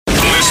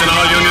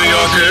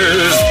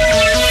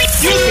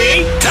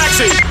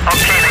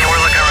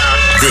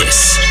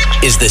This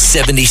is the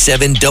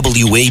 77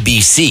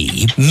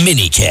 WABC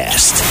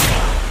minicast.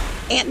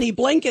 Anthony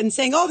Blinken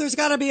saying, there's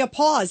got to be a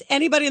pause.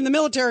 Anybody in the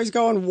military is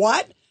going,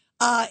 what?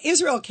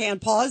 Israel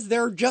can't pause.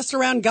 They're just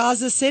around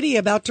Gaza City,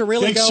 about to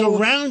really They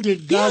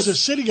surrounded Gaza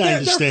City, I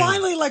understand. They're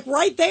finally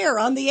right there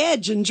on the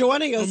edge and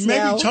joining us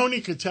now. Maybe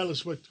Tony could tell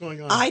us what's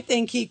going on. I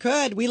think he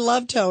could. We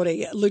love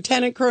Tony.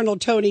 Lieutenant Colonel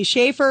Tony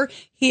Shaffer.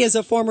 He is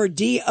a former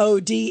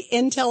DOD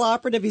intel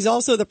operative. He's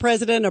also the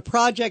president of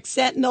Project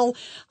Sentinel.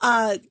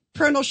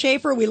 Colonel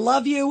Shaffer, we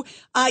love you.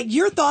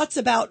 Your thoughts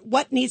about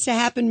what needs to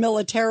happen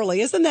militarily.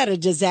 Isn't that a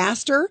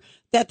disaster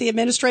that the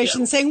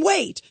administration's saying,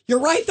 wait, you're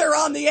right there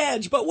on the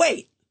edge, but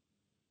wait.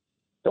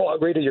 No,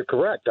 Rita, you're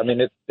correct. I mean,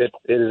 it is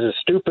as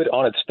stupid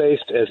on its face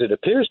as it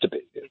appears to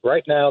be.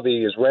 Right now,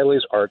 the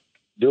Israelis are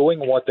doing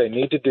what they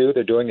need to do.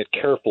 They're doing it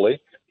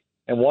carefully.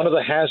 And one of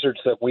the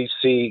hazards that we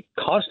see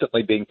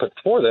constantly being put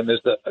before them is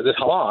that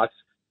Hamas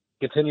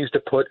continues to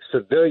put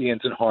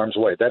civilians in harm's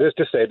way. That is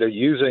to say, they're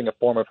using a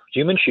form of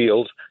human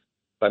shields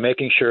by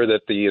making sure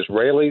that the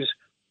Israelis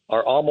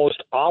are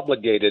almost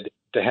obligated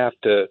to have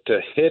to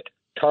hit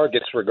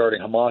targets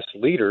regarding Hamas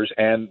leaders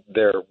and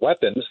their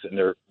weapons and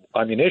their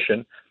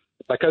ammunition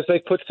because they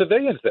put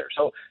civilians there.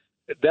 So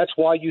that's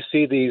why you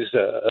see these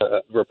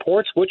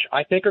reports, which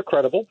I think are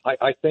credible.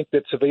 I think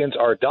that civilians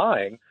are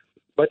dying,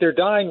 but they're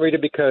dying, Rita,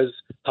 because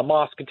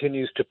Hamas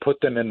continues to put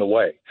them in the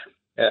way.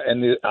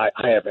 I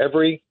have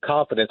every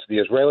confidence the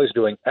Israelis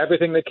doing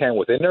everything they can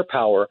within their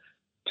power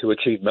to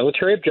achieve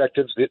military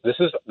objectives. This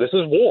is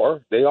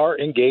war. They are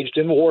engaged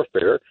in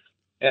warfare,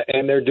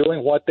 and they're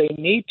doing what they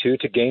need to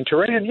gain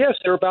terrain. And yes,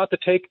 they're about to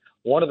take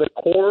one of the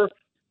core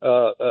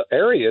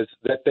areas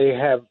that they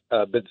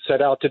have been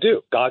set out to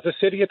do, Gaza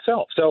City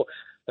itself. So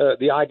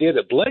the idea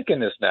that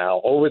Blinken is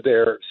now over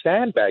there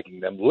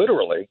sandbagging them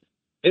literally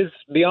is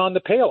beyond the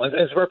pale. And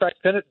as a matter of fact,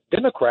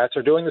 Democrats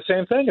are doing the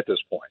same thing at this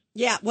point.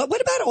 Yeah.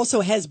 What about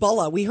also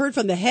Hezbollah? We heard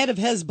from the head of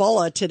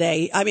Hezbollah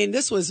today. I mean,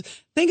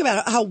 think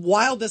about how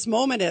wild this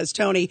moment is,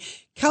 Tony.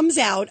 Comes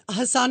out,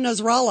 Hassan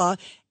Nasrallah,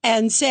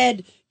 and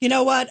said, you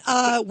know what,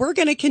 we're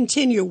going to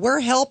continue. We're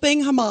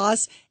helping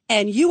Hamas,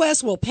 and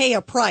U.S. will pay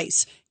a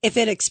price if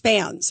it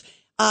expands.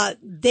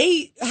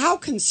 How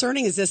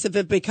concerning is this if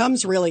it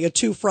becomes really a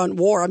two-front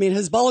war? I mean,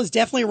 Hezbollah is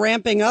definitely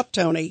ramping up,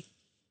 Tony.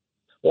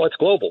 Well, it's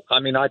global. I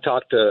mean, I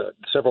talked to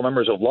several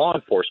members of law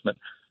enforcement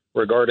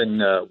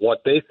regarding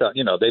what they thought.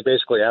 You know, they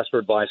basically asked for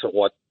advice on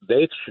what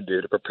they should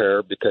do to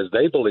prepare because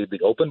they believe the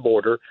open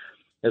border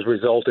has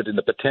resulted in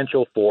the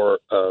potential for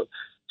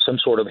some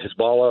sort of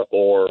Hezbollah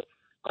or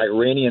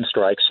Iranian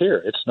strikes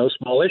here. It's no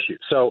small issue.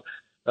 So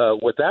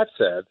with that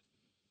said,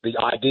 the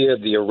idea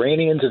of the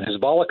Iranians and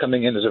Hezbollah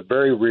coming in is a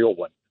very real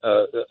one.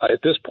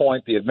 At this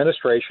point, the Biden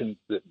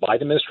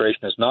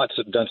administration has not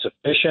done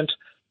sufficient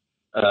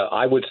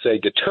I would say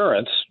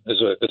deterrence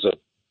is a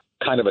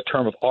kind of a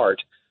term of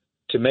art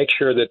to make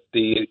sure that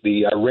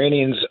the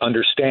Iranians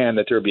understand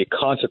that there will be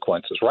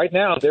consequences. Right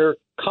now, they're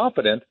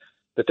confident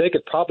that they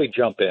could probably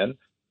jump in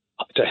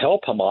to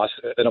help Hamas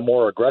in a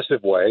more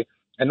aggressive way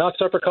and not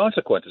suffer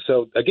consequences.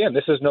 So, again,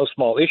 this is no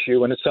small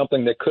issue, and it's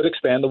something that could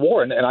expand the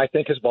war. And I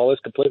think Hezbollah is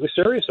completely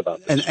serious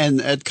about this.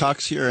 And Ed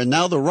Cox here. And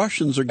now the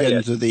Russians are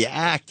getting to the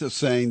act of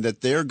saying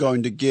that they're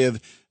going to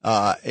give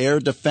air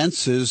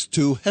defenses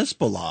to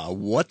Hezbollah.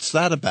 What's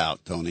that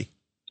about, Tony?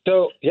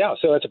 So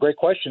that's a great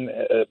question.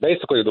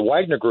 Basically, the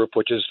Wagner Group,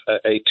 which is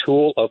a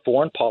tool of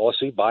foreign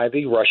policy by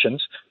the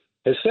Russians,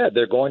 has said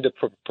they're going to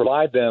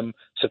provide them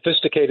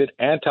sophisticated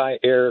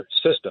anti-air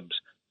systems,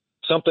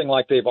 something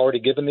like they've already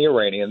given the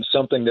Iranians,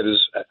 something that is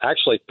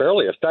actually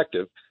fairly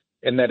effective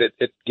in that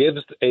it gives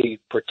a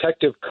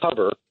protective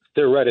cover,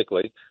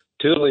 theoretically,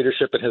 to the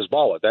leadership at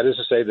Hezbollah. That is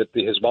to say that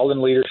the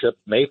Hezbollah leadership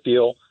may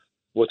feel,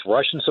 with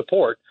Russian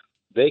support,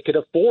 they could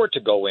afford to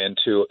go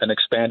into an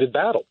expanded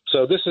battle.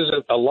 So this is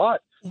a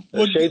lot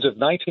shades of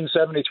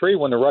 1973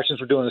 when the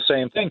Russians were doing the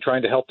same thing,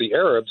 trying to help the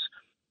Arabs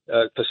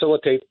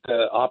facilitate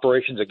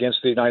operations against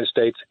the United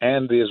States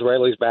and the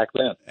Israelis back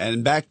then.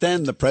 And back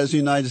then, the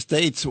President of the United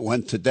States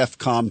went to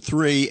DEFCON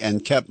 3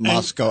 and kept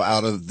Moscow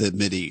out of the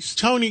Mideast.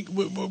 Tony,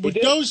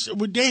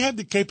 would they have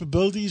the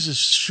capabilities of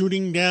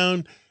shooting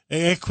down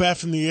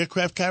aircraft from the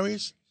aircraft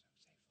carriers?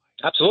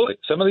 Absolutely.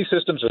 Some of these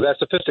systems are that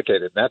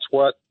sophisticated. That's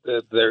what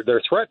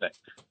they're threatening.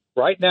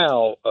 Right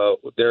now,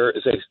 there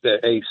is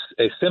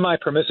a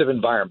semi-permissive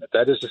environment.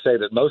 That is to say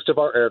that most of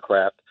our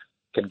aircraft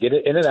can get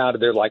in and out of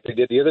there like they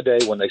did the other day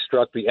when they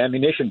struck the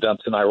ammunition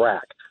dumps in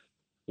Iraq.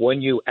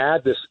 When you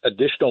add this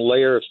additional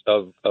layer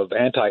of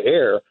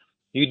anti-air,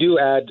 you do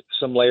add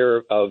some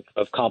layer of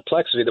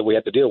complexity that we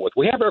have to deal with.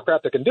 We have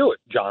aircraft that can do it,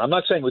 John. I'm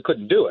not saying we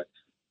couldn't do it.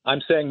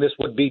 I'm saying this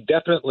would be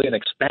definitely an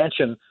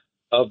expansion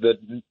of the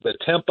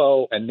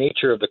tempo and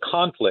nature of the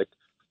conflict,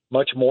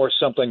 much more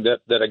something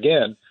that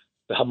again,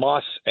 the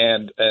Hamas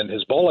and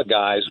Hezbollah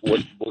guys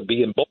would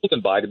be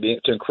emboldened by to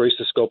increase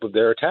the scope of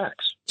their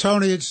attacks.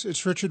 Tony,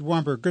 it's Richard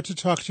Womber. Good to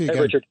talk to you again.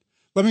 Hey, Richard.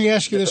 Let me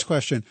ask you this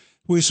question.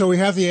 We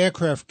have the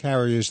aircraft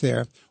carriers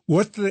there.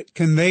 What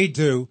can they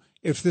do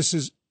if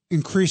this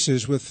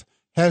increases with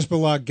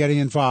Hezbollah getting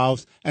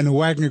involved and the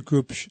Wagner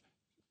Group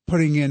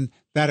putting in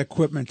that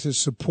equipment to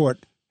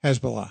support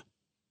Hezbollah?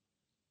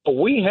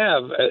 We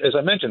have, as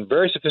I mentioned,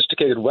 very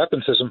sophisticated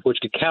weapon systems which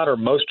could counter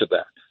most of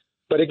that.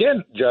 But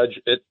again,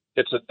 Judge,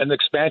 it's an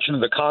expansion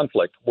of the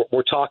conflict.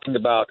 We're talking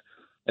about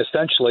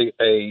essentially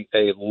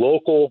a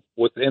local,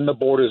 within the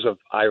borders of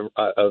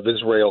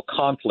Israel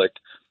conflict,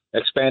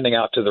 expanding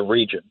out to the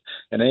region.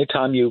 And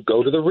anytime you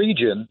go to the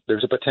region,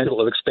 there's a potential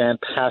to expand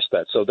past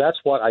that. So that's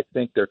what I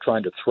think they're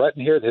trying to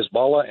threaten here, the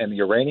Hezbollah and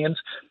the Iranians,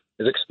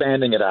 is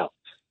expanding it out.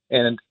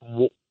 And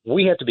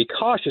we have to be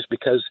cautious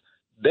because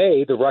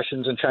the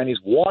Russians and Chinese,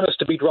 want us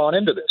to be drawn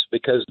into this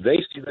because they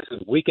see this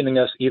as weakening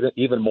us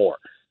even more.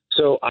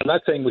 So I'm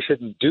not saying we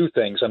shouldn't do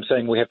things. I'm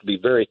saying we have to be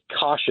very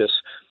cautious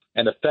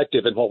and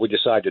effective in what we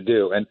decide to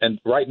do. And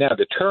right now,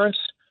 deterrents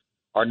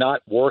are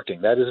not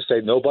working. That is to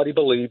say, nobody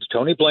believes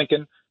Tony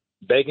Blinken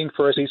begging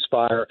for a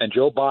ceasefire and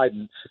Joe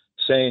Biden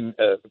saying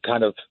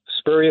kind of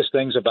spurious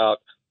things about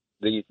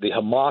the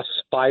Hamas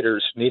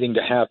fighters needing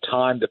to have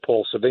time to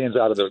pull civilians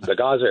out of the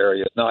Gaza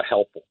area is not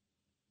helpful.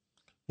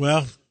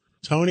 Well,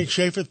 Tony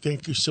Shaffer,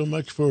 thank you so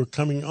much for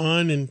coming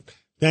on, and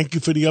thank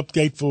you for the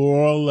update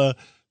for all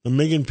the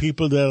million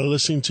people that are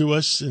listening to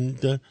us,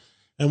 and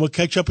we'll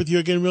catch up with you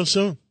again real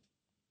soon.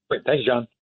 Great. Thanks, John.